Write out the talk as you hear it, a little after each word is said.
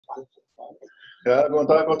Já, góðan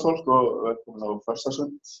dag, gott fólk og velkomin á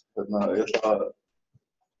föstudagssfund.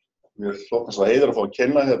 Mér hlotnast það heiður að fá að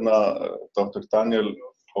kynna Dr. Daniel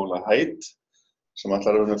Haight sem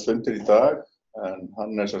ætlar að vera með fundir í dag, en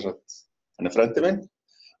hann er frendi minn,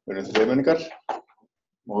 við erum þremenningar.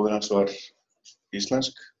 Móðir hans var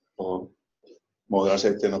íslensk og móðir hans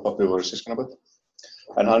heiti og pabbi voru systkinabörn.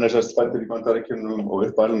 En hann er fæddur í Bandaríkjunum og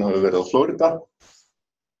uppalinn hefur verið á Flórída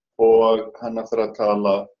og hann ætlar að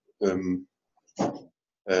tala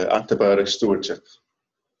antibiotic stewardship.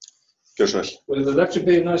 Gjör svo vel. Well, it'll actually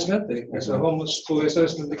be a nice meeting as a homeless police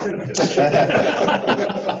assistant academy.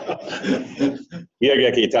 Ég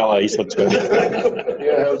ekki tala íslensku.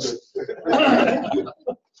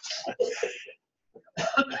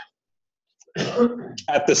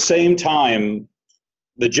 At the same time,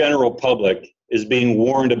 the general public is being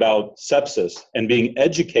warned about sepsis and being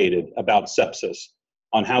educated about sepsis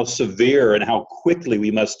on how severe and how quickly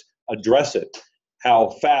we must address it, how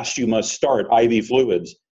fast you must start IV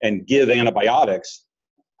fluids and give antibiotics.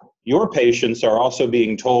 Your patients are also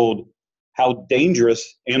being told how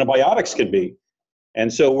dangerous antibiotics can be.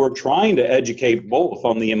 And so we're trying to educate both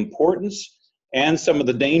on the importance and some of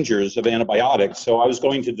the dangers of antibiotics. So I was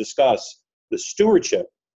going to discuss the stewardship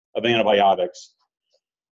of antibiotics.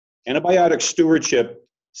 Antibiotic stewardship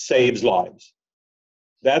saves lives.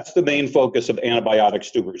 That's the main focus of antibiotic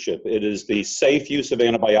stewardship. It is the safe use of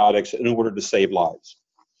antibiotics in order to save lives.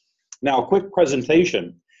 Now, a quick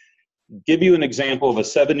presentation. Give you an example of a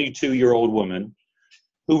 72-year-old woman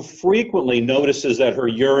who frequently notices that her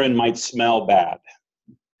urine might smell bad.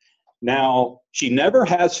 Now, she never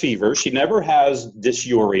has fever, she never has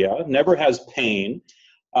dysuria, never has pain,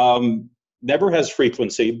 never has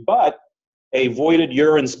frequency, but a voided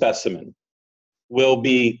urine specimen will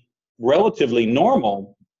be relatively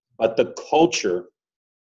normal, but the culture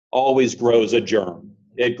always grows a germ.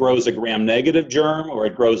 It grows a gram-negative germ or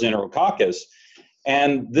it grows enterococcus.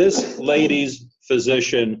 And this lady's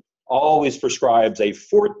physician always prescribes a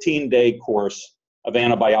 14-day course of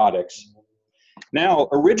antibiotics. Now,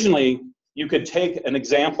 originally, you could take an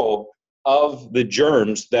example of the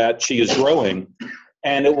germs that she is growing,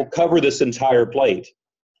 and it will cover this entire plate.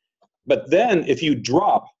 But then, if you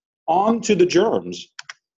drop onto the germs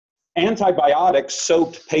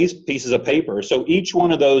antibiotic-soaked pieces of paper, so each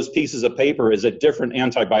one of those pieces of paper is a different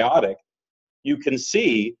antibiotic, you can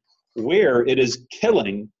see where it is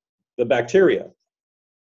killing the bacteria.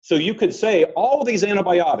 So you could say all these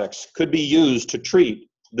antibiotics could be used to treat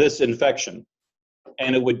this infection,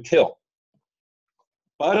 and it would kill.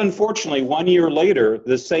 But unfortunately, 1 year later,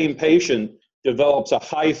 the same patient develops a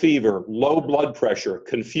high fever, low blood pressure,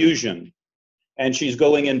 confusion, and she's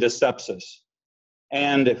going into sepsis.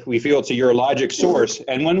 And we feel it's a urologic source.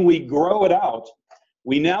 And when we grow it out,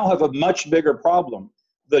 we now have a much bigger problem.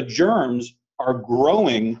 The germs are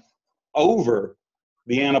growing over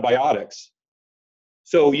the antibiotics.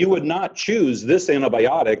 So you would not choose this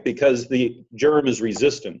antibiotic because the germ is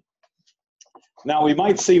resistant. Now we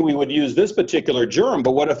might see we would use this particular germ,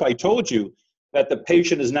 but what if I told you that the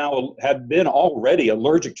patient had been already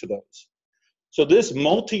allergic to those? So this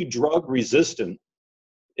multi-drug resistant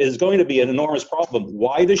is going to be an enormous problem.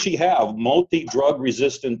 Why does she have multi-drug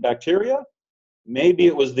resistant bacteria? Maybe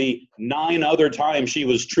it was the 9 other times she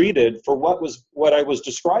was treated for what I was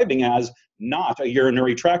describing as not a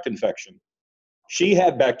urinary tract infection. She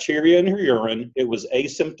had bacteria in her urine. It was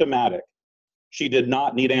asymptomatic. She did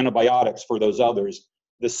not need antibiotics for those others.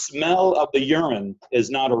 The smell of the urine is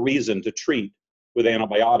not a reason to treat with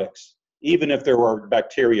antibiotics, even if there were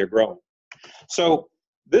bacteria growing. So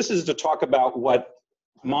this is to talk about what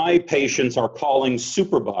my patients are calling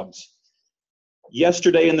superbugs.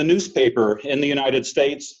 Yesterday in the newspaper in the United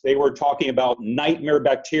States, they were talking about nightmare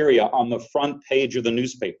bacteria on the front page of the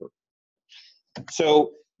newspaper.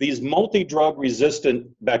 So these multi-drug resistant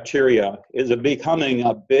bacteria is becoming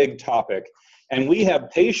a big topic. And we have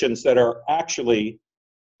patients that are actually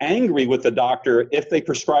angry with the doctor if they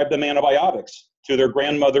prescribe them antibiotics to their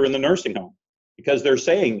grandmother in the nursing home, because they're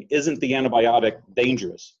saying, isn't the antibiotic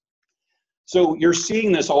dangerous? So you're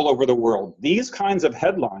seeing this all over the world. These kinds of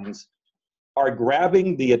headlines are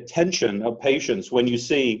grabbing the attention of patients when you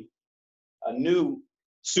see a new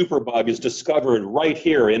superbug is discovered right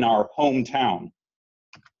here in our hometown.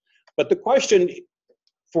 But the question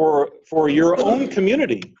for your own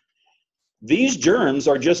community, these germs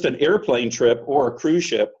are just an airplane trip or a cruise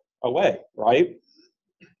ship away, right?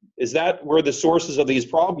 Is that where the sources of these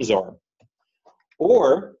problems are?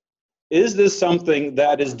 Or is this something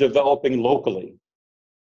that is developing locally?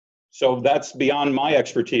 So that's beyond my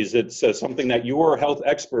expertise. It's something that your health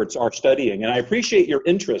experts are studying. And I appreciate your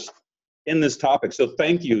interest in this topic. So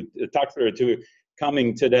thank you, Dr. to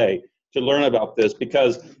coming today to learn about this,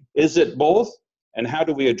 because is it both and how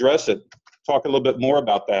do we address it? Talk a little bit more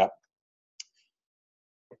about that.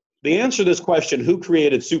 The answer to this question, who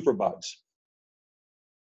created superbugs?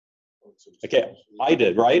 Okay, I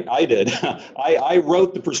did, right? I did. I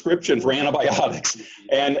wrote the prescription for antibiotics.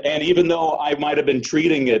 And even though I might have been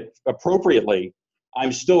treating it appropriately,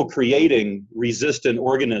 I'm still creating resistant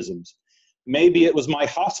organisms. Maybe it was my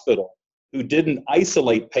hospital who didn't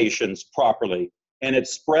isolate patients properly, and it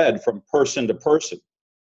spread from person to person.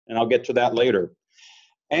 And I'll get to that later.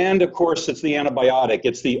 And of course, it's the antibiotic.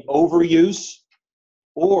 It's the overuse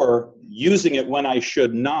or using it when I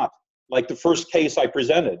should not. Like the first case I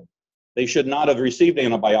presented, they should not have received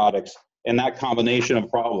antibiotics, and that combination of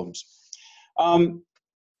problems.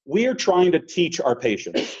 We are trying to teach our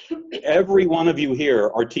patients. Every one of you here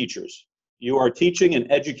are teachers. You are teaching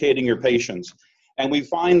and educating your patients. And we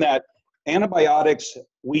find that antibiotics,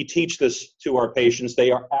 we teach this to our patients,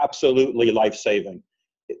 they are absolutely life-saving.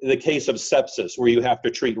 The case of sepsis, where you have to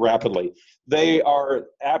treat rapidly, they are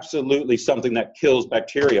absolutely something that kills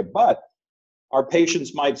bacteria. But our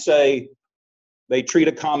patients might say, they treat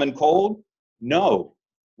a common cold? No,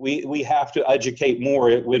 we have to educate more.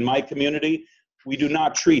 In my community, we do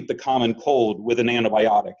not treat the common cold with an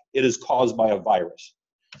antibiotic. It is caused by a virus.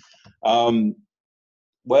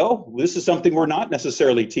 Well, this is something we're not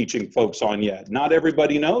necessarily teaching folks on yet. Not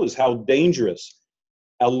everybody knows how dangerous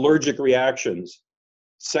allergic reactions,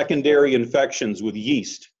 secondary infections with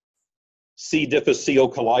yeast, C.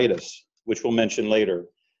 difficile colitis, which we'll mention later,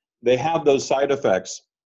 they have those side effects.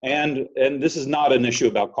 And this is not an issue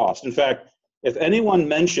about cost. In fact, if anyone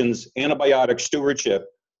mentions antibiotic stewardship,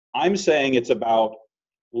 I'm saying it's about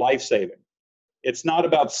life-saving. It's not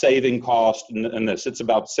about saving cost in this. It's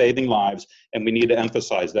about saving lives, and we need to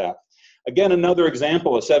emphasize that. Again, another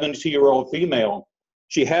example, a 72-year-old female,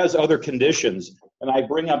 she has other conditions, and I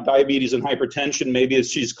bring up diabetes and hypertension. Maybe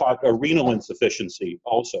she's caught a renal insufficiency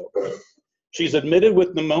also. She's admitted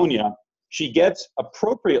with pneumonia. She gets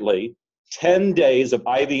appropriately 10 days of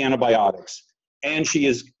IV antibiotics, and she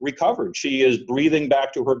is recovered. She is breathing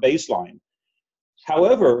back to her baseline.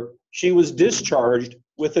 However, she was discharged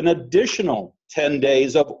with an additional 10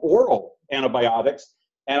 days of oral antibiotics,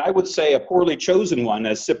 and I would say a poorly chosen one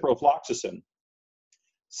as ciprofloxacin.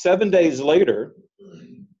 7 days later,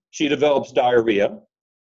 she develops diarrhea.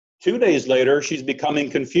 2 days later, she's becoming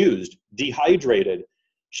confused, dehydrated.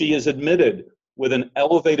 She is admitted with an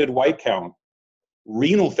elevated white count,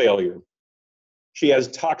 renal failure. She has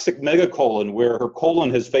toxic megacolon, where her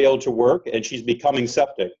colon has failed to work and she's becoming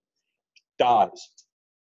septic, dies.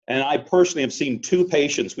 And I personally have seen 2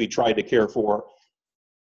 patients we tried to care for.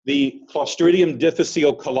 The Clostridium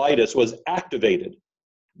difficile colitis was activated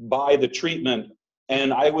by the treatment,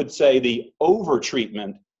 and I would say the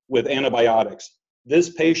over-treatment with antibiotics. This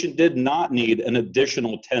patient did not need an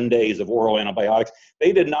additional 10 days of oral antibiotics.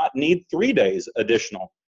 They did not need 3 days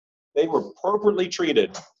additional. They were appropriately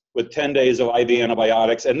treated with 10 days of IV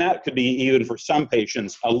antibiotics, and that could be, even for some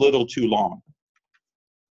patients, a little too long.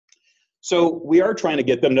 So we are trying to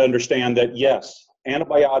get them to understand that, yes,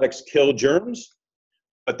 antibiotics kill germs,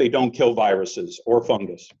 but they don't kill viruses or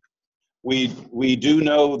fungus. We do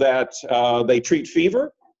know that they treat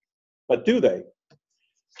fever, but do they?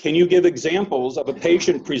 Can you give examples of a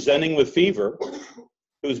patient presenting with fever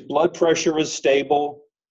whose blood pressure is stable,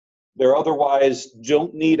 they're otherwise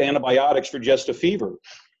don't need antibiotics for just a fever?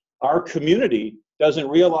 Our community doesn't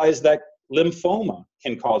realize that lymphoma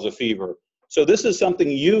can cause a fever. So this is something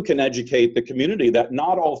you can educate the community, that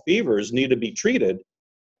not all fevers need to be treated,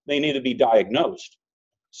 they need to be diagnosed.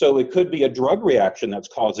 So it could be a drug reaction that's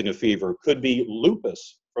causing a fever, could be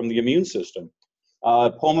lupus from the immune system.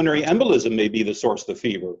 Pulmonary embolism may be the source of the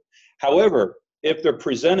fever. However, if they're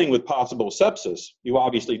presenting with possible sepsis, you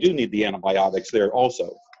obviously do need the antibiotics there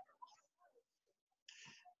also.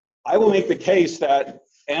 I will make the case that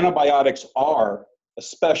antibiotics are a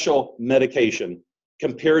special medication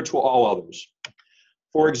compared to all others.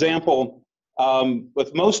 For example,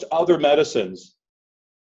 with most other medicines,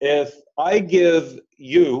 if I give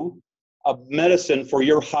you a medicine for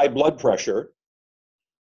your high blood pressure,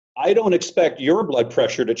 I don't expect your blood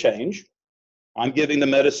pressure to change. I'm giving the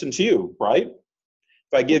medicine to you, right?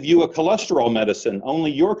 If I give you a cholesterol medicine,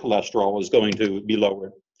 only your cholesterol is going to be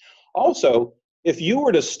lowered. Also, if you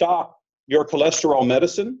were to stop your cholesterol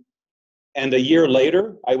medicine and a year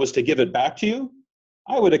later I was to give it back to you,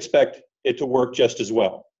 I would expect it to work just as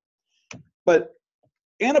well. But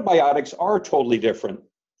antibiotics are totally different.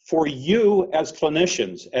 For you as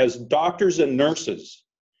clinicians, as doctors and nurses,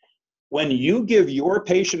 when you give your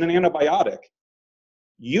patient an antibiotic,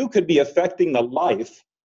 you could be affecting the life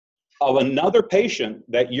of another patient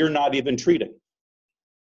that you're not even treating.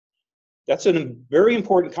 That's a very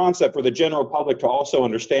important concept for the general public to also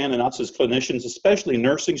understand, and us as clinicians, especially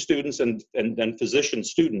nursing students and physician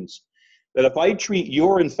students, that if I treat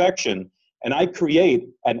your infection and I create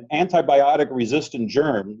an antibiotic-resistant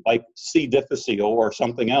germ like C. difficile or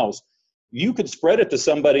something else, you could spread it to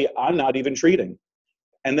somebody I'm not even treating.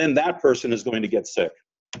 And then that person is going to get sick.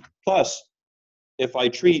 Plus, if I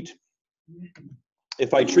treat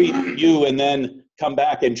you and then come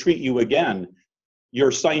back and treat you again,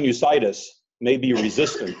 your sinusitis may be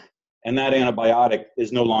resistant, and that antibiotic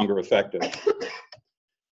is no longer effective.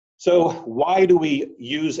 So why do we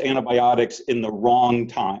use antibiotics in the wrong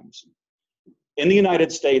times? In the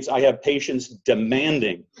United States, I have patients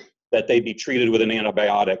demanding that they be treated with an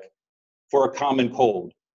antibiotic for a common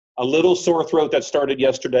cold. A little sore throat that started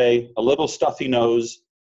yesterday, a little stuffy nose.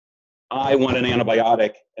 I want an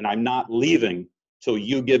antibiotic, and I'm not leaving till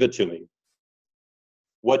you give it to me.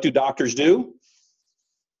 What do doctors do?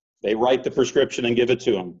 They write the prescription and give it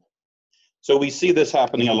to them. So we see this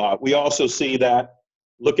happening a lot. We also see that,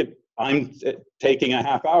 I'm taking a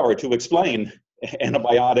half hour to explain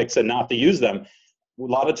antibiotics and not to use them. A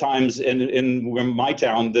lot of times in my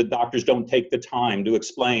town, the doctors don't take the time to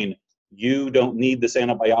explain, you don't need this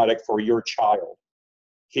antibiotic for your child.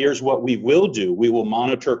 Here's what we will do. We will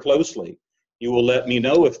monitor closely. You will let me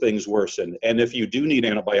know if things worsen. And if you do need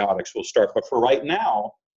antibiotics, we'll start. But for right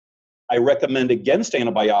now, I recommend against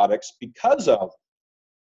antibiotics because of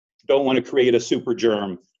don't want to create a super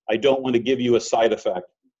germ. I don't want to give you a side effect.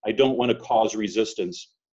 I don't want to cause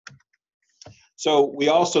resistance. So we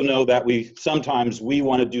also know that sometimes we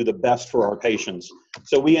want to do the best for our patients.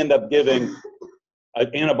 So we end up giving an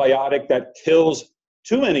antibiotic that kills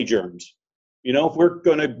too many germs. You know, if we're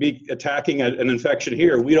going to be attacking an infection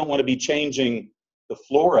here, we don't want to be changing the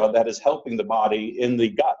flora that is helping the body in the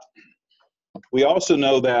gut. We also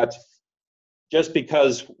know that just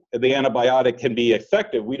because the antibiotic can be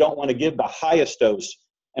effective, we don't want to give the highest dose,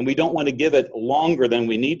 and we don't want to give it longer than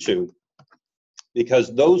we need to,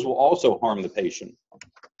 because those will also harm the patient.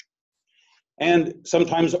 And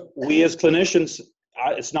sometimes we as clinicians,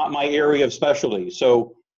 it's not my area of specialty,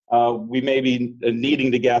 so we may be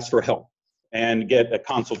needing to ask for help and get a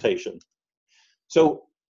consultation. So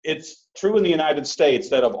it's true in the United States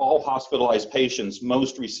that of all hospitalized patients,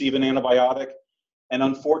 most receive an antibiotic. And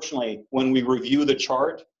unfortunately, when we review the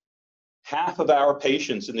chart, half of our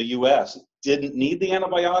patients in the US didn't need the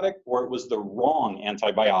antibiotic, or it was the wrong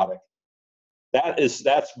antibiotic.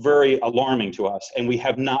 That's very alarming to us, and we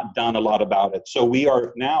have not done a lot about it. So we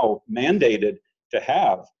are now mandated to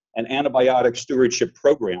have an antibiotic stewardship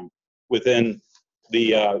program within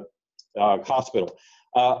the hospital.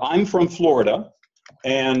 I'm from Florida,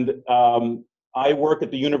 and I work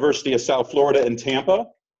at the University of South Florida in Tampa.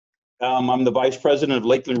 I'm the vice president of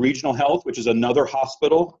Lakeland Regional Health, which is another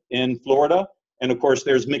hospital in Florida. And of course,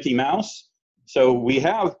 there's Mickey Mouse. So we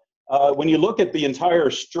have, when you look at the entire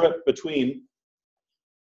strip between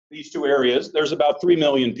these two areas, there's about 3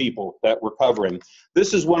 million people that we're covering.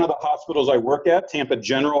 This is one of the hospitals I work at, Tampa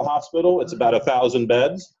General Hospital. It's about 1,000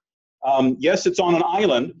 beds. Yes, it's on an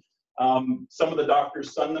island. Some of the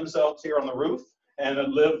doctors sun themselves here on the roof and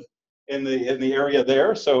live in the area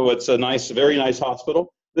there. So it's a nice, very nice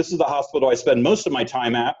hospital. This is the hospital I spend most of my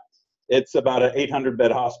time at. It's about an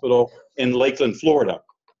 800-bed hospital in Lakeland, Florida.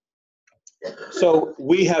 So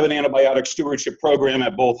we have an antibiotic stewardship program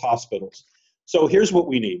at both hospitals. So here's what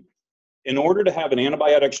we need. In order to have an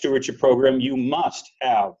antibiotic stewardship program, you must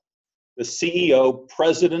have the CEO,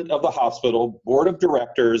 president of the hospital, board of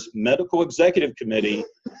directors, medical executive committee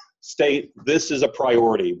state this is a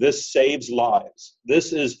priority. This saves lives.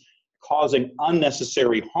 This is causing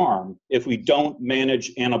unnecessary harm if we don't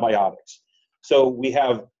manage antibiotics. So we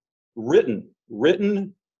have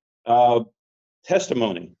written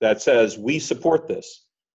testimony that says we support this,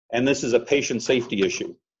 and this is a patient safety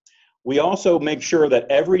issue. We also make sure that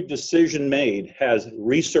every decision made has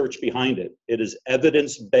research behind it. It is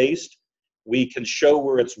evidence-based. We can show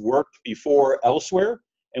where it's worked before elsewhere,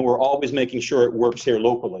 and we're always making sure it works here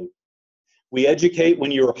locally. We educate when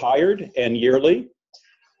you're hired and yearly,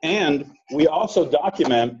 and we also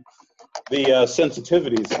document the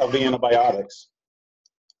sensitivities of the antibiotics.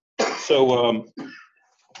 So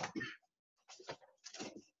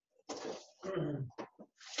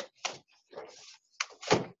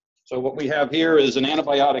so what we have here is an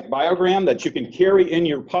antibiotic biogram that you can carry in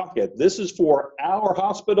your pocket. This is for our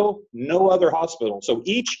hospital, no other hospital. So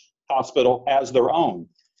each hospital has their own.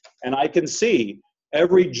 And I can see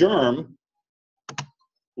every germ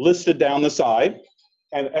listed down the side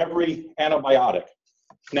and every antibiotic.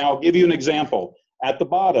 Now, I'll give you an example. At the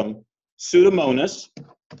bottom, Pseudomonas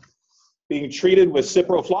being treated with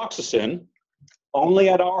ciprofloxacin, only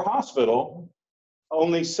at our hospital,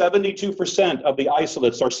 only 72% of the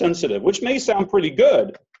isolates are sensitive, which may sound pretty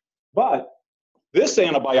good, but this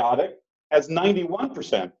antibiotic has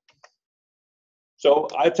 91%. So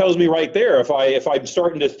it tells me right there, if I'm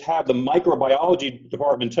starting to have the microbiology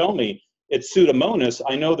department tell me it's Pseudomonas,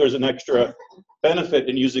 I know there's an extra benefit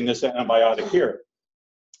in using this antibiotic here.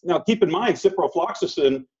 Now, keep in mind,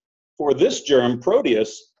 ciprofloxacin for this germ,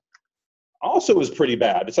 Proteus, also is pretty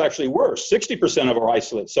bad. It's actually worse, 60% of our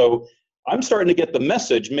isolates. So I'm starting to get the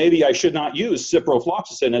message, maybe I should not use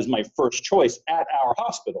ciprofloxacin as my first choice at our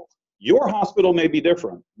hospital. Your hospital may be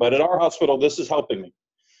different, but at our hospital, this is helping me.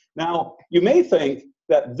 Now, you may think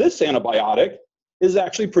that this antibiotic is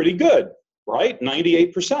actually pretty good, right?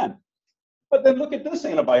 98%. But then look at this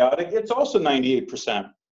antibiotic, it's also 98%.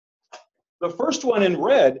 The first one in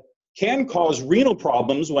red can cause renal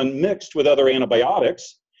problems when mixed with other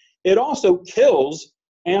antibiotics. It also kills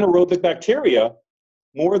anaerobic bacteria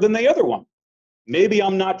more than the other one. Maybe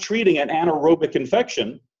I'm not treating an anaerobic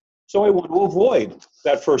infection, so I want to avoid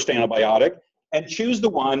that first antibiotic and choose the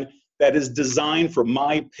one that is designed for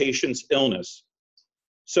my patient's illness.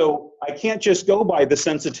 So I can't just go by the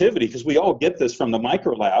sensitivity, because we all get this from the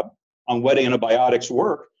microlab on what antibiotics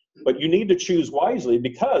work, but you need to choose wisely,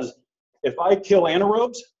 because if I kill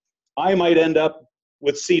anaerobes, I might end up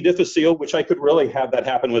with C. difficile, which I could really have that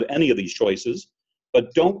happen with any of these choices,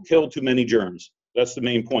 but don't kill too many germs. That's the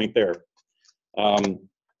main point there.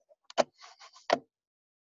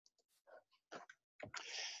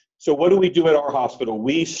 So what do we do at our hospital?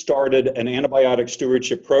 We started an antibiotic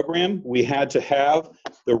stewardship program. We had to have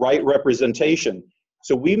the right representation.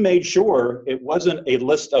 So we made sure it wasn't a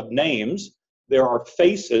list of names. There are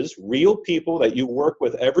faces, real people that you work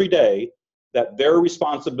with every day, that their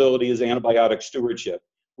responsibility is antibiotic stewardship.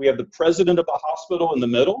 We have the president of the hospital in the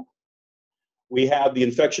middle. We have the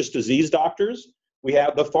infectious disease doctors. We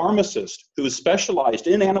have the pharmacist who is specialized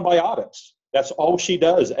in antibiotics. That's all she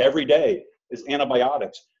does every day is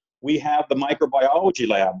antibiotics. We have the microbiology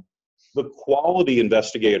lab, the quality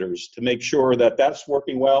investigators to make sure that that's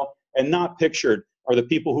working well, and not pictured are the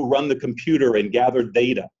people who run the computer and gather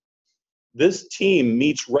data. This team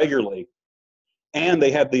meets regularly, and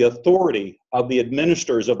they have the authority of the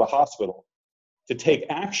administrators of the hospital to take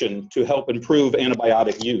action to help improve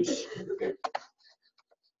antibiotic use.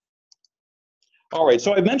 All right,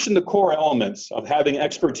 so I mentioned the core elements of having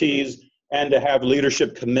expertise and to have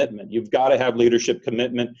leadership commitment. You've got to have leadership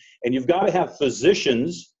commitment, and you've got to have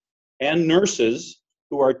physicians and nurses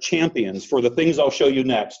who are champions for the things I'll show you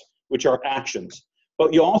next, which are actions.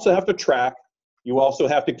 But you also have to track, you also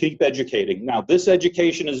have to keep educating. Now, this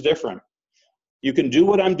education is different. You can do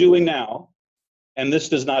what I'm doing now, and this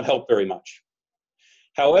does not help very much.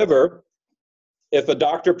 However, if a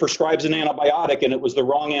doctor prescribes an antibiotic and it was the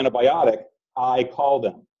wrong antibiotic, I call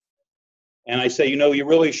them. And I say, you know, you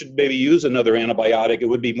really should maybe use another antibiotic. It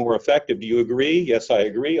would be more effective. Do you agree? Yes, I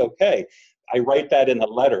agree. Okay. I write that in a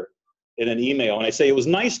letter, in an email, and I say, it was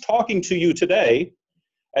nice talking to you today.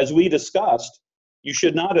 As we discussed, you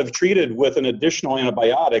should not have treated with an additional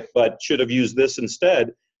antibiotic, but should have used this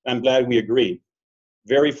instead. I'm glad we agreed.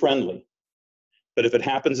 Very friendly. But if it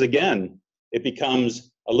happens again, it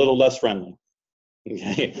becomes a little less friendly.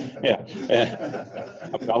 Okay, yeah.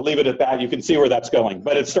 I'll leave it at that. You can see where that's going,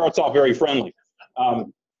 but it starts off very friendly.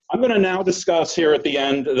 I'm going to now discuss here at the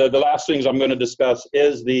end, the last things I'm going to discuss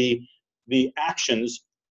is the actions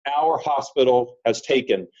our hospital has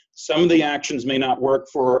taken. Some of the actions may not work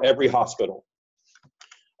for every hospital.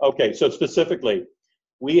 Okay, so specifically,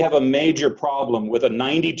 we have a major problem with a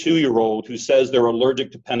 92-year-old who says they're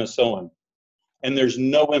allergic to penicillin, and there's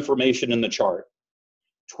no information in the chart.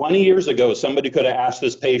 20 years ago, somebody could have asked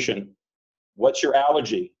this patient, what's your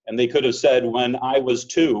allergy? And they could have said, when I was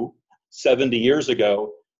 2, 70 years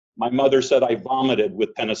ago, my mother said I vomited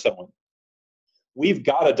with penicillin. We've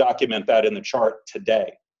got to document that in the chart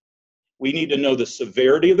today. We need to know the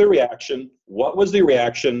severity of the reaction, what was the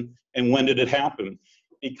reaction, and when did it happen?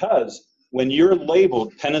 Because when you're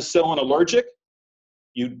labeled penicillin allergic,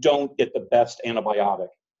 you don't get the best antibiotic.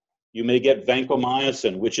 You may get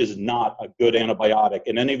vancomycin, which is not a good antibiotic.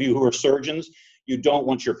 And any of you who are surgeons, you don't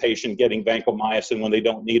want your patient getting vancomycin when they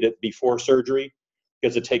don't need it before surgery,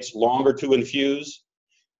 because it takes longer to infuse.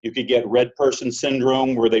 You could get red person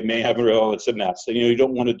syndrome where they may have, oh, it's a mess. And you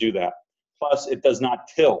don't want to do that. Plus, it does not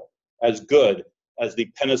kill as good as the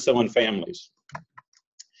penicillin families.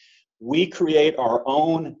 We create our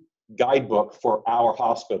own guidebook for our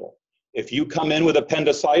hospital. If you come in with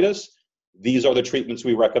appendicitis, these are the treatments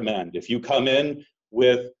we recommend. If you come in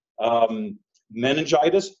with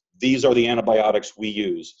meningitis, these are the antibiotics we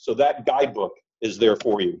use. So that guidebook is there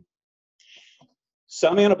for you.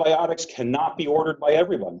 Some antibiotics cannot be ordered by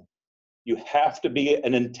everyone. You have to be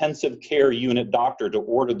an intensive care unit doctor to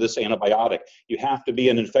order this antibiotic. You have to be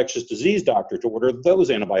an infectious disease doctor to order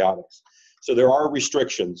those antibiotics. So there are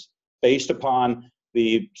restrictions based upon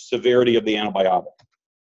the severity of the antibiotic.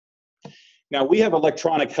 Now, we have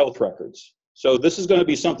electronic health records. So this is going to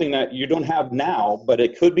be something that you don't have now, but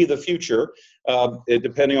it could be the future,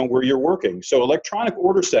 depending on where you're working. So electronic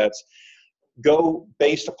order sets go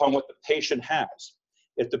based upon what the patient has.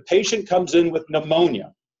 If the patient comes in with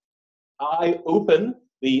pneumonia, I open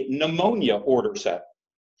the pneumonia order set.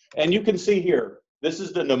 And you can see here, this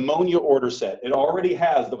is the pneumonia order set. It already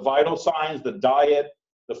has the vital signs, the diet,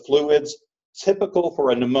 the fluids, typical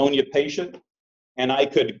for a pneumonia patient. And I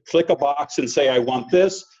could click a box and say, I want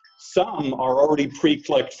this. Some are already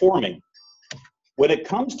pre-clicked for me. When it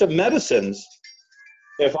comes to medicines,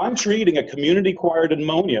 if I'm treating a community-acquired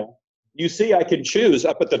pneumonia, you see I can choose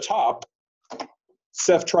up at the top,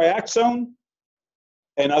 ceftriaxone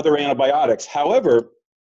and other antibiotics. However,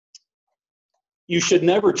 you should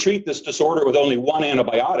never treat this disorder with only one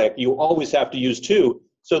antibiotic. You always have to use two.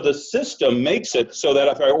 So the system makes it so that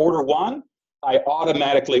if I order one, I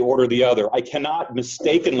automatically order the other. I cannot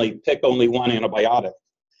mistakenly pick only one antibiotic.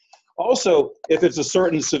 Also, if it's a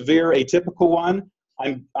certain severe atypical one,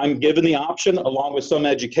 I'm given the option along with some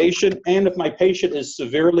education. And if my patient is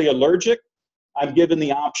severely allergic, I'm given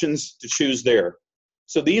the options to choose there.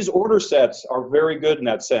 So these order sets are very good in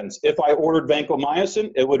that sense. If I ordered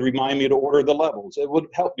vancomycin, it would remind me to order the levels. It would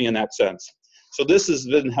help me in that sense. So this has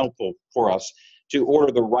been helpful for us to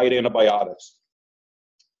order the right antibiotics.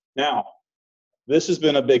 Now, this has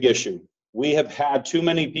been a big issue. We have had too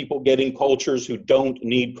many people getting cultures who don't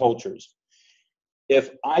need cultures.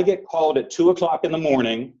 If I get called at 2 o'clock in the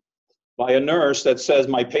morning by a nurse that says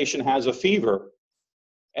my patient has a fever,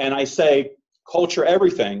 and I say, culture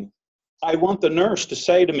everything, I want the nurse to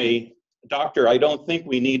say to me, doctor, I don't think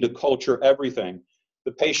we need to culture everything.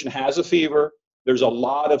 The patient has a fever. There's a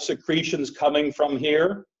lot of secretions coming from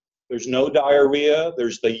here. There's no diarrhea.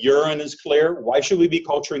 The urine is clear. Why should we be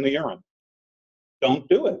culturing the urine? Don't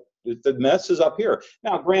do it. The mess is up here.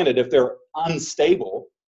 Now, granted, if they're unstable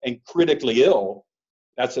and critically ill,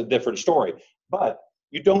 that's a different story. But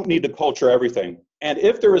you don't need to culture everything. And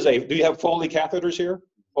if there is do you have Foley catheters here?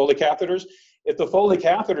 Foley catheters? If the Foley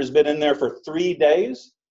catheter has been in there for 3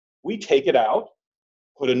 days, we take it out,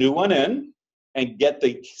 put a new one in, and get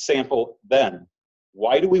the sample then.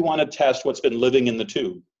 Why do we want to test what's been living in the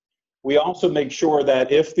tube? We also make sure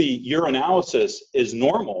that if the urinalysis is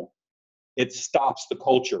normal, it stops the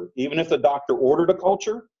culture. Even if the doctor ordered a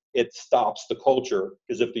culture, it stops the culture,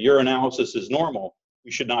 because if the urinalysis is normal,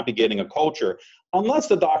 we should not be getting a culture, unless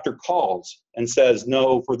the doctor calls and says,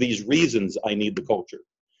 no, for these reasons, I need the culture.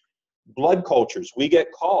 Blood cultures, we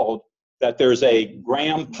get called that there's a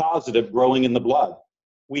gram-positive growing in the blood.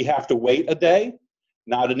 We have to wait a day?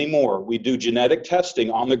 Not anymore. We do genetic testing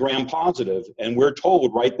on the gram-positive, and we're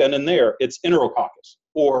told right then and there it's Enterococcus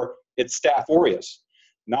or it's Staph aureus.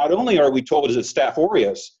 Not only are we told it's Staph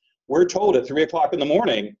aureus, we're told at 3 o'clock in the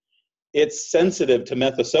morning it's sensitive to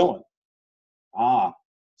methicillin.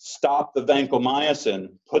 Stop the vancomycin,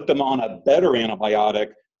 put them on a better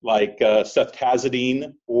antibiotic like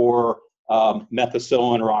ceftazidime or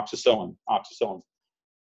methicillin or oxacillin,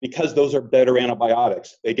 because those are better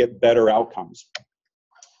antibiotics. They get better outcomes.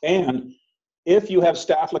 And if you have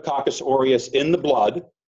Staphylococcus aureus in the blood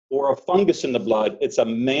or a fungus in the blood, it's a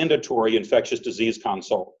mandatory infectious disease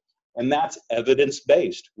consult. And that's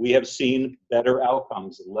evidence-based. We have seen better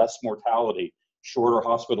outcomes, less mortality, shorter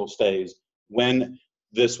hospital stays when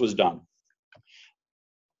this was done.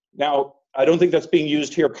 Now, I don't think that's being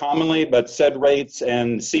used here commonly, but sed rates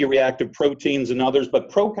and C-reactive proteins and others, but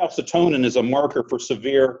procalcitonin is a marker for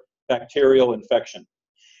severe bacterial infection.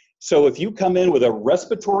 So if you come in with a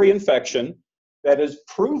respiratory infection that is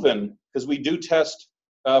proven, because we do test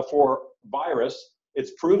for virus,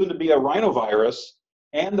 it's proven to be a rhinovirus,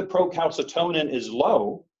 and the procalcitonin is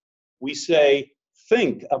low, we say,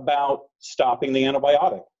 think about stopping the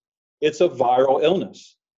antibiotic. It's a viral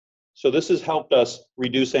illness. So this has helped us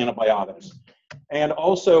reduce antibiotics. And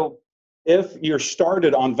also, if you're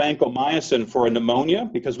started on vancomycin for a pneumonia,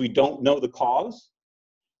 because we don't know the cause,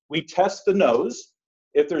 we test the nose.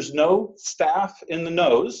 If there's no staph in the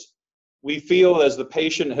nose, we feel as the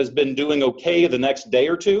patient has been doing okay the next day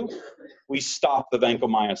or two, we stop the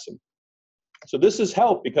vancomycin. So this has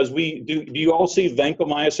helped because do you all see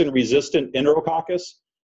vancomycin resistant Enterococcus?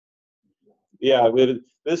 Yeah,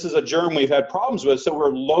 this is a germ we've had problems with, so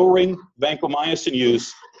we're lowering vancomycin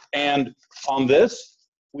use, and on this,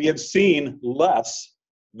 we have seen less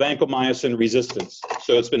vancomycin resistance.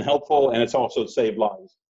 So it's been helpful, and it's also saved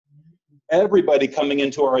lives. Everybody coming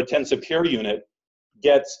into our intensive care unit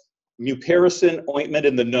gets mupirocin ointment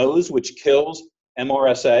in the nose, which kills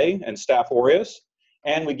MRSA and Staph aureus,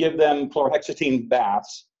 and we give them chlorhexidine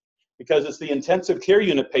baths, because it's the intensive care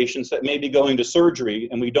unit patients that may be going to surgery,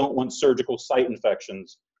 and we don't want surgical site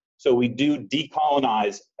infections. So we do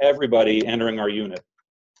decolonize everybody entering our unit.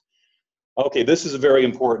 Okay, this is very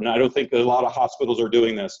important. I don't think that a lot of hospitals are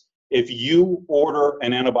doing this. If you order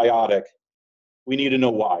an antibiotic, we need to know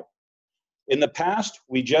why. In the past,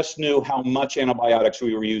 we just knew how much antibiotics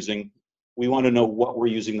we were using. We want to know what we're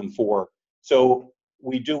using them for. So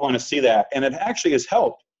we do want to see that, and it actually has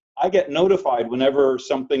helped. I get notified whenever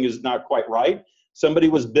something is not quite right. Somebody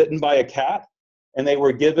was bitten by a cat, and they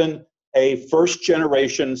were given a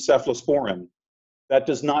first-generation cephalosporin. That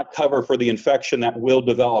does not cover for the infection that will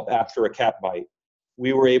develop after a cat bite.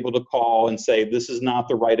 We were able to call and say, this is not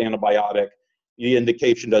the right antibiotic. The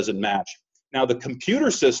indication doesn't match. Now, the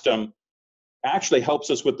computer system actually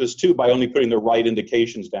helps us with this too by only putting the right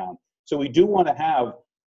indications down. So we do want to have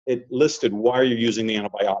it listed why you're using the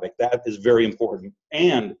antibiotic. That is very important.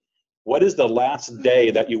 And what is the last day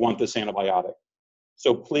that you want this antibiotic?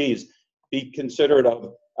 So please be considerate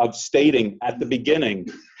of stating at the beginning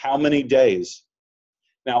how many days.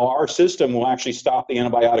 Now, our system will actually stop the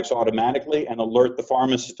antibiotics automatically and alert the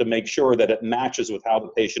pharmacist to make sure that it matches with how the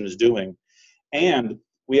patient is doing. And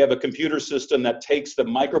we have a computer system that takes the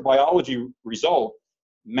microbiology result,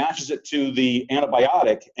 matches it to the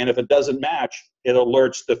antibiotic, and if it doesn't match, it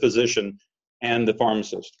alerts the physician and the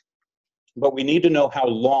pharmacist. But we need to know how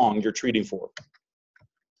long you're treating for.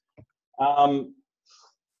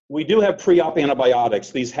 We do have pre-op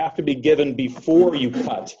antibiotics. These have to be given before you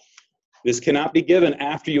cut. This cannot be given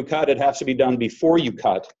after you cut. It has to be done before you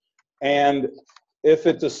cut. And if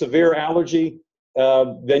it's a severe allergy,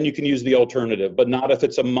 then you can use the alternative, but not if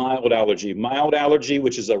it's a mild allergy. Mild allergy,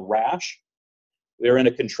 which is a rash, they're in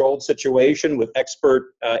a controlled situation with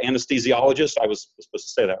expert anesthesiologists. I was supposed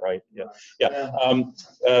to say that, right? Yeah.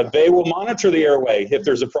 They will monitor the airway if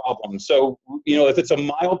there's a problem. So, you know, if it's a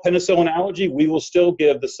mild penicillin allergy, we will still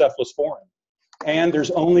give the cephalosporin. And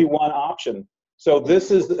there's only one option. So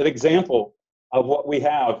this is an example of what we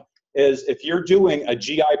have is if you're doing a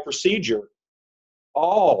GI procedure,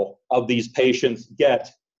 all of these patients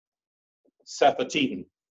get cefotetin.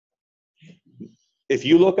 If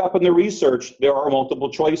you look up in the research, there are multiple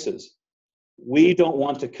choices. We don't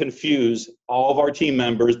want to confuse all of our team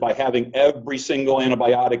members by having every single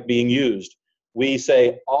antibiotic being used. We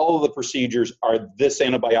say all of the procedures are this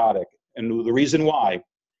antibiotic. And the reason why,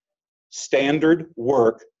 standard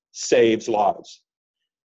work saves lives.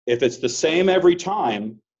 If it's the same every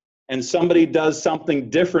time and somebody does something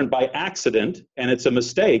different by accident and it's a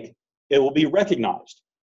mistake, it will be recognized.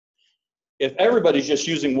 If everybody's just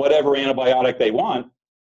using whatever antibiotic they want,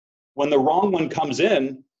 when the wrong one comes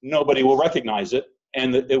in, nobody will recognize it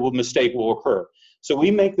and mistake will occur. So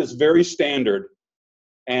we make this very standard,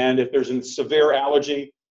 and if there's a severe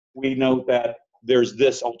allergy, we note that there's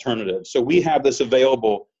this alternative. So we have this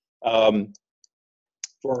available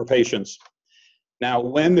for our patients. Now,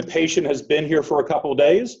 when the patient has been here for a couple of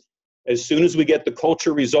days, as soon as we get the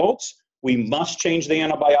culture results, we must change the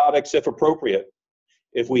antibiotics if appropriate.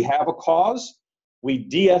 If we have a cause, we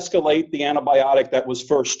de-escalate the antibiotic that was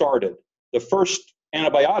first started. The first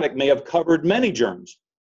antibiotic may have covered many germs.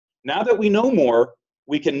 Now that we know more,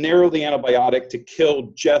 we can narrow the antibiotic to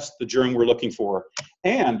kill just the germ we're looking for.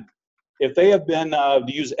 And if they have been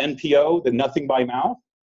used NPO, the nothing by mouth,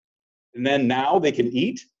 and then now they can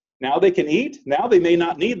eat, now they may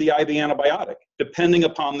not need the IV antibiotic, depending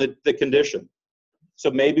upon the condition.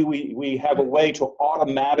 So maybe we have a way to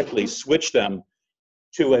automatically switch them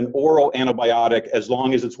to an oral antibiotic as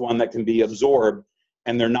long as it's one that can be absorbed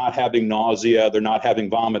and they're not having nausea, they're not having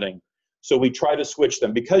vomiting. So we try to switch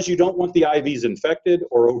them because you don't want the IVs infected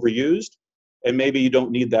or overused, and maybe you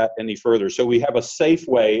don't need that any further. So we have a safe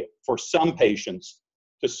way for some patients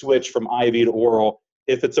to switch from IV to oral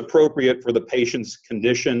if it's appropriate for the patient's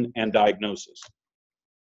condition and diagnosis.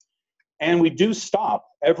 And we do stop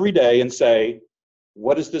every day and say,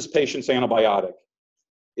 what is this patient's antibiotic?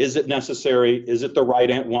 Is it necessary? Is it the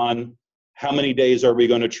right one? How many days are we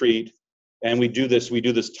going to treat? And we do this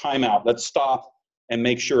timeout. Let's stop and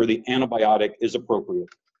make sure the antibiotic is appropriate.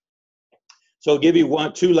 So I'll give you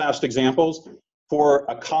two last examples. For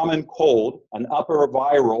a common cold, an upper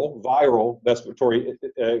viral respiratory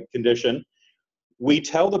condition, we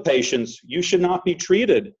tell the patients, you should not be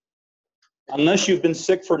treated unless you've been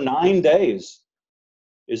sick for 9 days,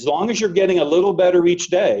 as long as you're getting a little better each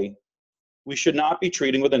day, we should not be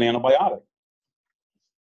treating with an antibiotic.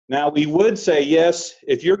 Now, we would say, yes,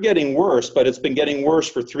 if you're getting worse, but it's been getting worse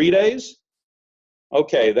for 3 days,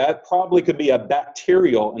 okay, that probably could be a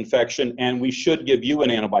bacterial infection, and we should give you an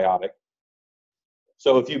antibiotic.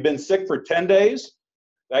 So if you've been sick for 10 days,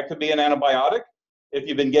 that could be an antibiotic. If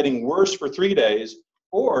you've been getting worse for 3 days,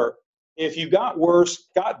 or if you got worse,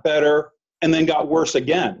 got better, and then got worse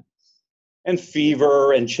again, and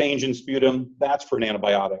fever and change in sputum, that's for an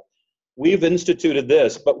antibiotic. We've instituted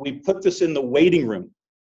this, but we put this in the waiting room.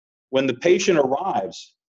 When the patient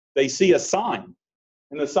arrives, they see a sign,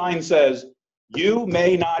 and the sign says, you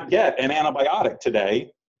may not get an antibiotic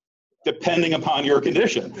today, depending upon your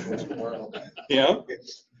condition. You know,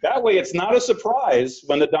 that way it's not a surprise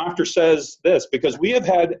when the doctor says this, because we have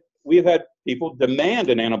had people demand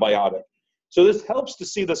an antibiotic. So this helps to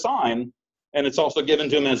see the sign, and it's also given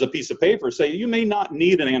to them as a piece of paper, say you may not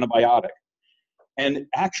need an antibiotic. And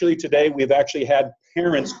actually today we've actually had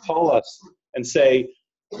parents call us and say,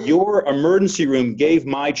 your emergency room gave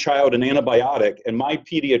my child an antibiotic, and my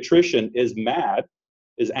pediatrician is mad,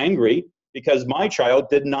 is angry, because my child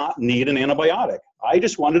did not need an antibiotic. I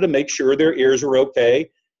just wanted to make sure their ears were okay,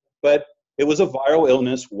 but it was a viral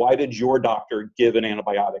illness. Why did your doctor give an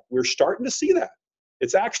antibiotic? We're starting to see that.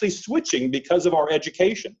 It's actually switching because of our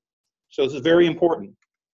education. So this is very important.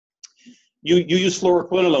 You use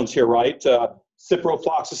fluoroquinolones here, right?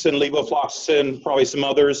 Ciprofloxacin, levofloxacin, probably some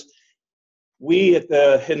others. We in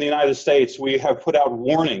the United States, we have put out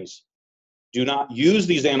warnings. Do not use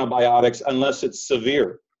these antibiotics unless it's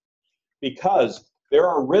severe, because there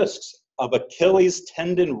are risks of Achilles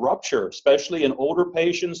tendon rupture, especially in older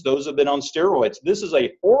patients, those who have been on steroids. This is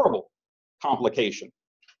a horrible complication.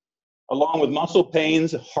 Along with muscle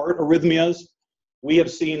pains, heart arrhythmias, we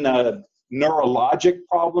have seen neurologic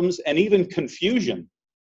problems and even confusion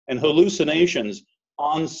and hallucinations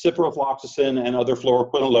on ciprofloxacin and other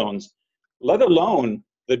fluoroquinolones, let alone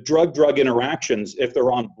the drug-drug interactions if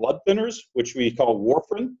they're on blood thinners, which we call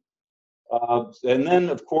warfarin. And then,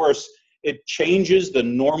 of course, it changes the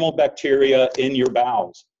normal bacteria in your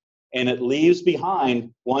bowels, and it leaves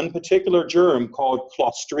behind one particular germ called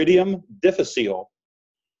Clostridium difficile.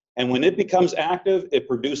 And when it becomes active, it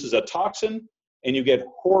produces a toxin, and you get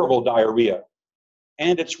horrible diarrhea.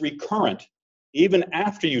 And it's recurrent. Even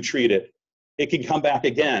after you treat it, it can come back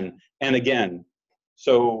again and again.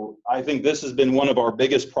 So I think this has been one of our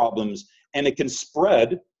biggest problems, and it can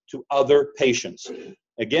spread to other patients.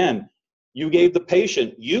 Again, you gave the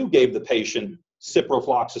patient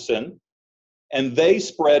ciprofloxacin, and they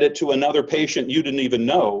spread it to another patient you didn't even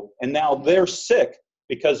know, and now they're sick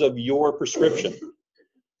because of your prescription.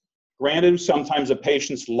 Granted, sometimes a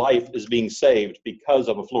patient's life is being saved because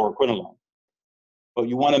of a fluoroquinolone, but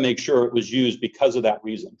you want to make sure it was used because of that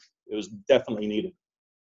reason. It was definitely needed.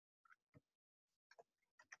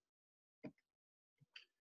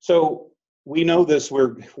 So we know this,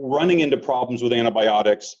 we're running into problems with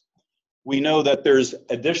antibiotics. We know that there's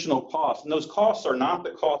additional costs, and those costs are not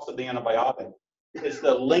the cost of the antibiotic. It's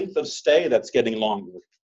the length of stay that's getting longer.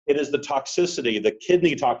 It is the toxicity, the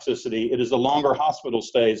kidney toxicity. It is the longer hospital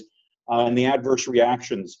stays and the adverse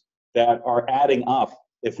reactions that are adding up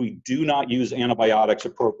if we do not use antibiotics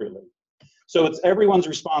appropriately. So it's everyone's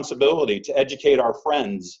responsibility to educate our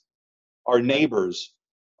friends, our neighbors,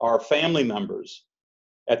 our family members,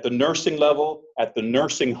 at the nursing level, at the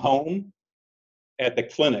nursing home, at the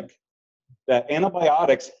clinic, that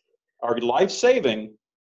antibiotics are life-saving,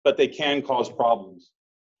 but they can cause problems.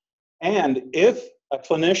 And if a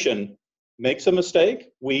clinician makes a mistake,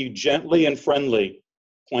 we gently and friendly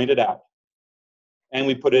point it out, and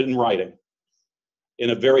we put it in writing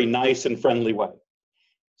in a very nice and friendly way.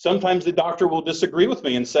 Sometimes the doctor will disagree with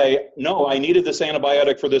me and say, no, I needed this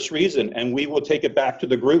antibiotic for this reason, and we will take it back to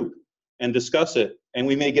the group and discuss it. And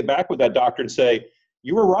we may get back with that doctor and say,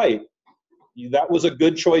 you were right. That was a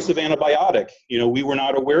good choice of antibiotic. You know, we were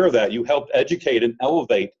not aware of that. You helped educate and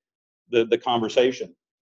elevate the conversation.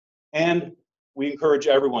 And we encourage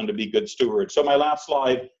everyone to be good stewards. So my last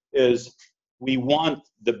slide is, we want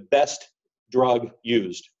the best drug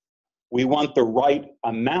used. We want the right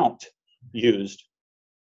amount used,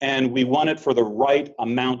 and we want it for the right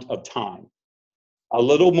amount of time. A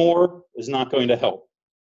little more is not going to help.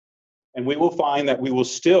 And we will find that we will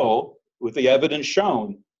still, with the evidence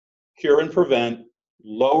shown, cure and prevent,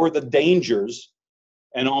 lower the dangers,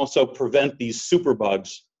 and also prevent these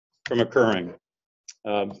superbugs from occurring.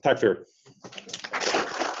 Tack for it.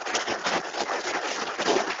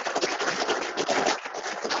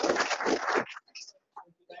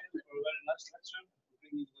 Very nice lecture,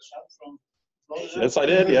 bringing the result from Yes, I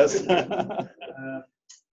did, yes.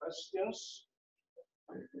 Questions?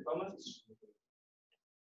 Comments?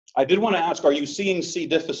 I did want to ask, are you seeing C.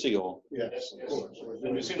 difficile? Yes, of course.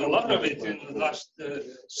 We've seen a lot of it in the last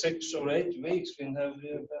 6 or 8 weeks. We have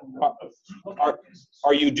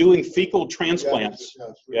Are you doing fecal transplants?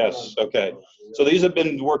 Yes, okay. So these have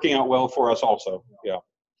been working out well for us also, yeah.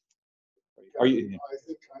 Are you? I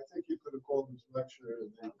think you could have called this lecture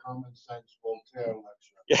the Common Sense Voltaire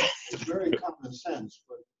lecture. Yeah. It's very common sense,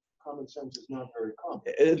 but common sense is not very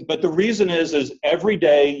common. But the reason is every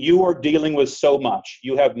day you are dealing with so much.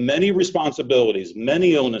 You have many responsibilities,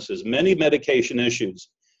 many illnesses, many medication issues.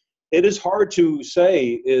 It is hard to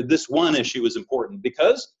say this one issue is important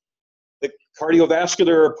because the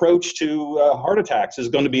cardiovascular approach to heart attacks is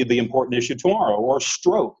going to be the important issue tomorrow, or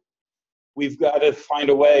stroke. We've got to find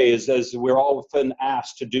a way, as we're often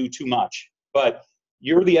asked to do too much. But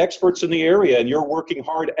you're the experts in the area, and you're working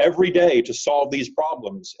hard every day to solve these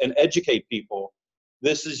problems and educate people.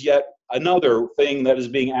 This is yet another thing that is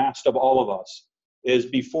being asked of all of us, is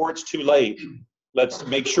before it's too late, let's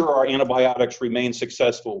make sure our antibiotics remain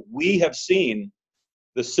successful. We have seen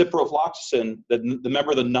the ciprofloxacin,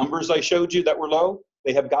 remember the numbers I showed you that were low?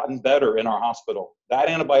 They have gotten better in our hospital. That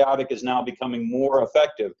antibiotic is now becoming more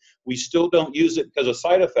effective. We still don't use it because of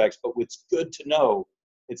side effects, but it's good to know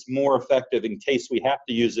it's more effective in case we have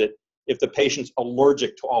to use it if the patient's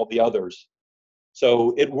allergic to all the others.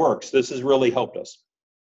 So it works. This has really helped us.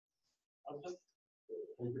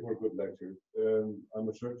 Thank you for a good lecture. I'm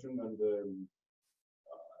a surgeon, and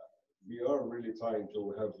we are really trying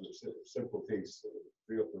to have simple things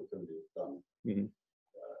pre-operatively done. Mm-hmm.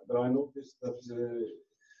 But I noticed that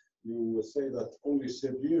you say that only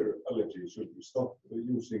severe allergy should stop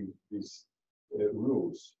using these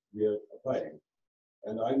rules we are applying.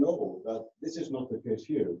 And I know that this is not the case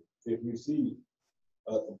here. If we see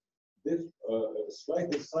this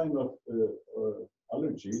slight sign of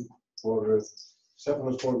allergy for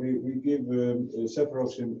cephalosporin, we give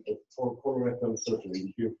cephalosporin for colorectal surgery.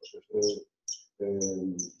 We give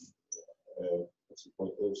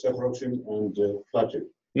cephalosporin and flagyl.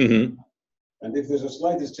 Mm-hmm. And if there's a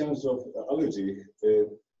slightest chance of allergy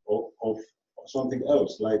of something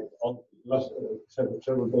else, like last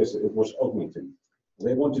several days it was augmentin,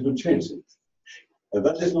 they wanted to change it. And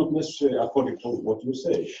that is not necessarily according to what you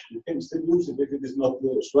say. You can still use it if it is not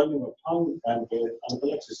swelling of tongue and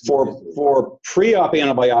anaphylaxis. For pre-op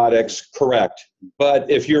antibiotics, correct. But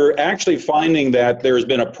if you're actually finding that there's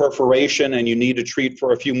been a perforation and you need to treat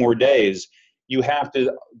for a few more days, you have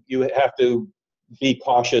to be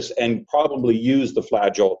cautious and probably use the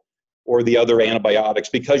flagyl or the other antibiotics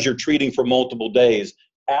because you're treating for multiple days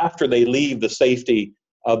after they leave the safety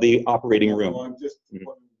of the operating room. I'm just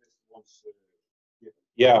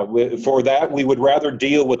Yeah, for that, we would rather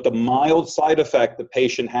deal with the mild side effect the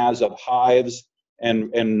patient has of hives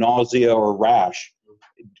and nausea or rash.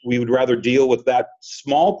 We would rather deal with that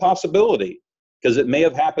small possibility because it may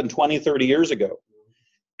have happened 20, 30 years ago,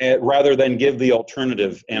 rather than give the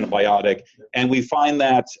alternative antibiotic. And we find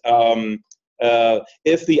that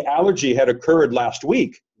if the allergy had occurred last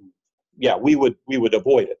week, yeah, we would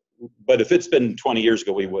avoid it. But if it's been 20 years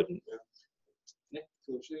ago, we wouldn't.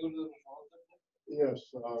 Yes,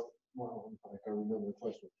 well, I can't remember the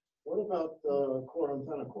question. What about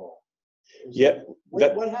chloranthenacol? Yeah.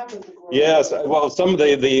 What happened to chloranthenacol? Yes, well, some of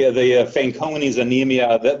the Fanconi's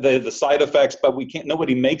anemia, the side effects, but we can't.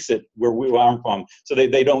 Nobody makes it where we are from, so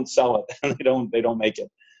they don't sell it. they don't make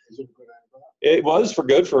it. Is it a good antibiotic? It was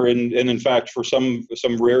and in fact for some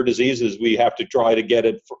rare diseases we have to try to get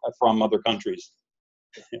it from other countries.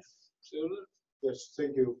 Yes,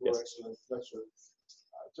 thank you for excellent lecture.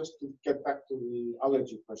 Just to get back to the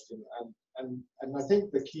allergy question, and I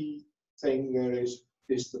think the key thing there is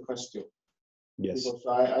the question. Yes. Because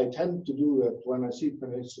I tend to do that when I see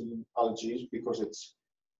penicillin allergies because it's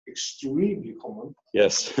extremely common.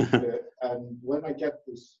 Yes. And when I get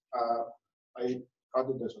this, I got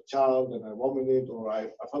it as a child and I vomited or I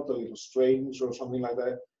felt a little strange or something like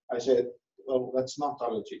that. I said, well, that's not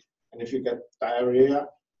allergy. And if you get diarrhea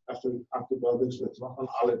after antibiotics, that's not an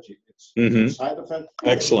allergy. It's a side effect.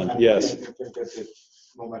 Excellent. And yes. you can get it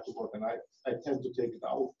no matter what. And I tend to take it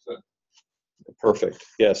out. Perfect.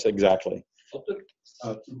 Yes, exactly.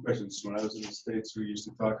 2 questions. When I was in the States, we used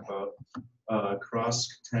to talk about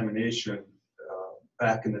cross-contamination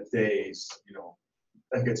back in the days,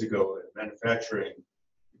 decades ago, in manufacturing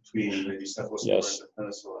between maybe cephalosporins and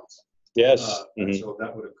penicillins. Yes. And so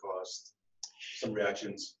that would have caused some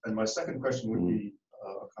reactions. And my second question would be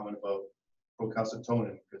a comment about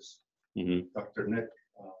procalcitonin, because Dr. Nick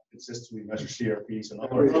consistently measure CRPs and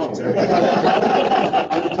other We're wrong. things.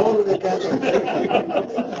 I'm totally against it.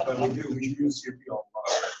 But we use CRP all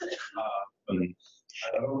the time.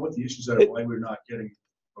 I don't know what the issues are, why we're not getting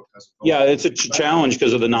procalcitonin. Yeah, it's a challenge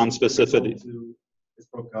because of the non-specificity. Is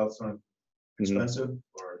procalcitonin expensive?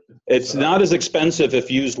 Or It's not as expensive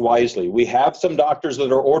if used wisely. We have some doctors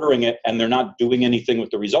that are ordering it and they're not doing anything with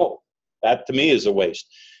the result. That to me is a waste.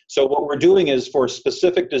 So what we're doing is for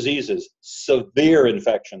specific diseases, severe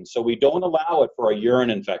infections. So we don't allow it for a urine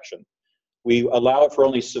infection. We allow it for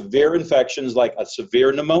only severe infections like a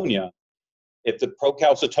severe pneumonia. If the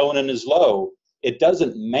procalcitonin is low, it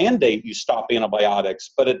doesn't mandate you stop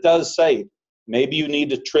antibiotics, but it does say maybe you need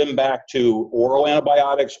to trim back to oral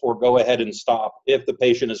antibiotics or go ahead and stop if the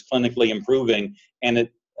patient is clinically improving and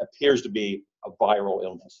it appears to be a viral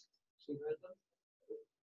illness.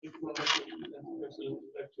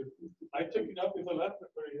 I took it up with a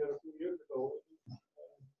laboratory here a few years ago,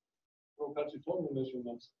 procalcitonin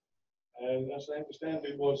measurements, and as I understand,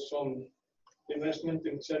 it was some investment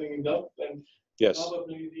in setting it up, and Yes.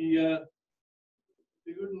 probably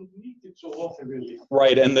they wouldn't need it so often, really.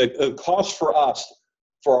 Right, and the cost for us,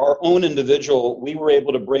 for our own individual, we were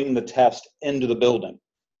able to bring the test into the building.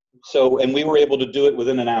 So, and we were able to do it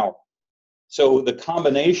within an hour. So the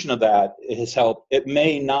combination of that has helped. It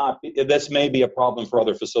may not, this may be a problem for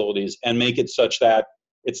other facilities and make it such that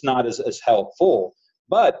it's not as helpful.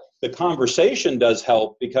 But the conversation does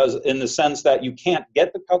help because in the sense that you can't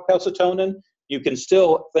get the procalcitonin, you can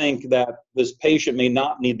still think that this patient may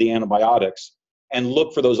not need the antibiotics and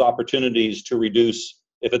look for those opportunities to reduce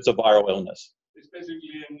if it's a viral illness. It's basically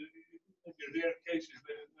in the rare cases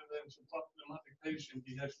where there's a problematic patient,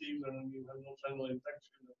 he has fever and you have no general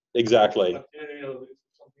infection. Exactly. Bacteria or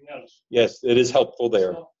something else. Yes, it is helpful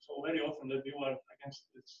there. It's not so very often that you are against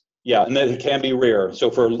it. Yeah, and then it can be rare.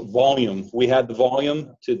 So for volume, we had the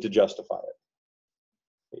volume to justify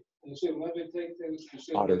it. And so when we take things to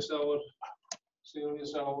Sigurd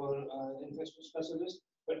is our infection specialist,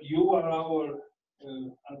 but you are our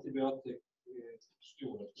antibiotic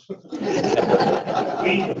steward.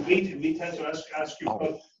 we tend to ask you,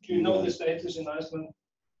 but do you know the status in Iceland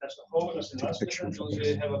as a whole, as an aspect? Do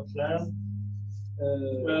they have a plan?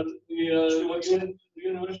 Well, the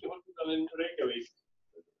University Hospital in Reykjavik,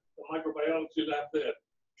 the microbiology lab there,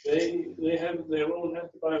 they have their own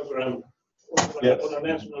antibiogram on a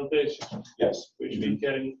national basis, Yes. which we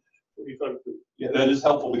can refer to. Yeah, that is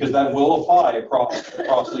helpful because that will apply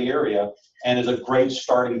across the area and is a great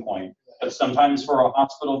starting point. But sometimes for a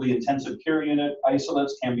hospital, the intensive care unit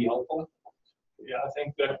isolates can be helpful. Yeah, I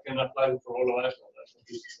think that can apply for all of Iceland. That's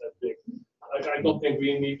that big. I don't think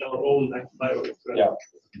we need our own antibiotics. Right? Yeah.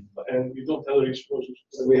 And we don't have the resources.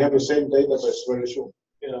 We have the same database very soon.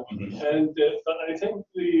 Yeah. And but I think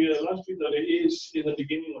the last week that it is in the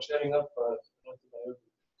beginning of setting up antibiotics.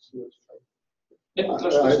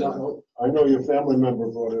 I know your family member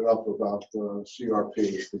brought it up about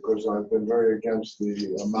CRP because I've been very against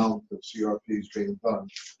the amount of CRPs being done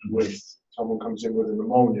with someone comes in with a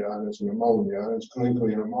pneumonia and it's pneumonia and it's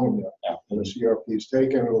clinically pneumonia and the CRP is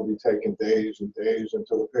taken, it will be taken days and days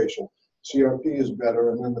until the patient. CRP is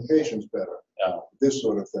better and then the patient's better. Yeah. This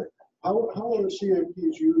sort of thing. How are the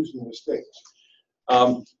CRPs used in the States?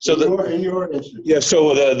 So in your institute. Yeah,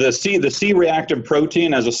 so the C-reactive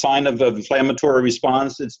protein as a sign of inflammatory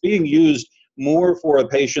response, it's being used more for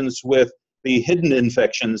patients with the hidden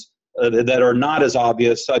infections that are not as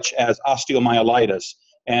obvious, such as osteomyelitis,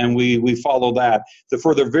 and we follow that.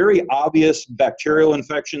 For the very obvious bacterial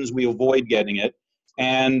infections, we avoid getting it,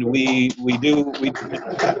 and we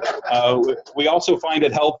also find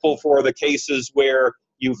it helpful for the cases where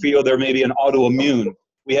you feel there may be an autoimmune.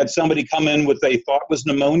 We had somebody come in with they thought was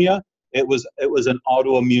pneumonia. It was an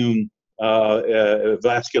autoimmune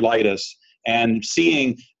vasculitis, and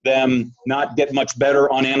seeing them not get much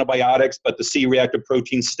better on antibiotics, but the C-reactive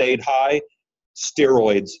protein stayed high,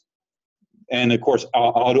 steroids, and of course,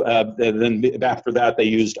 then after that they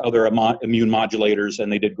used other immune modulators,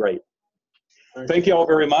 and they did great. Thank you all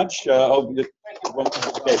very much. They've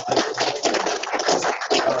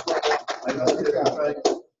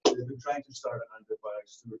been trying to start an antibiotic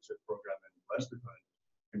stewardship program in Western,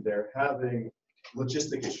 and they're having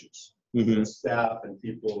logistic issues with staff and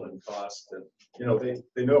people and cost, and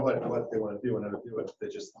they know what they want to do and how to do it. They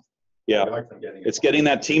just it's getting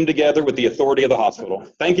that team together with the authority of the hospital.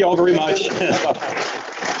 Thank you all very much.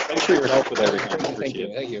 Thanks for your help with everything. Thank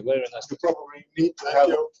you. Very nice. You probably need to have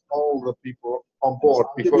all the people on board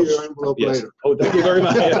because your envelope later. Oh, thank you very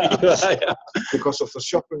much. Because of the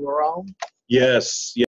shopping around. Yes.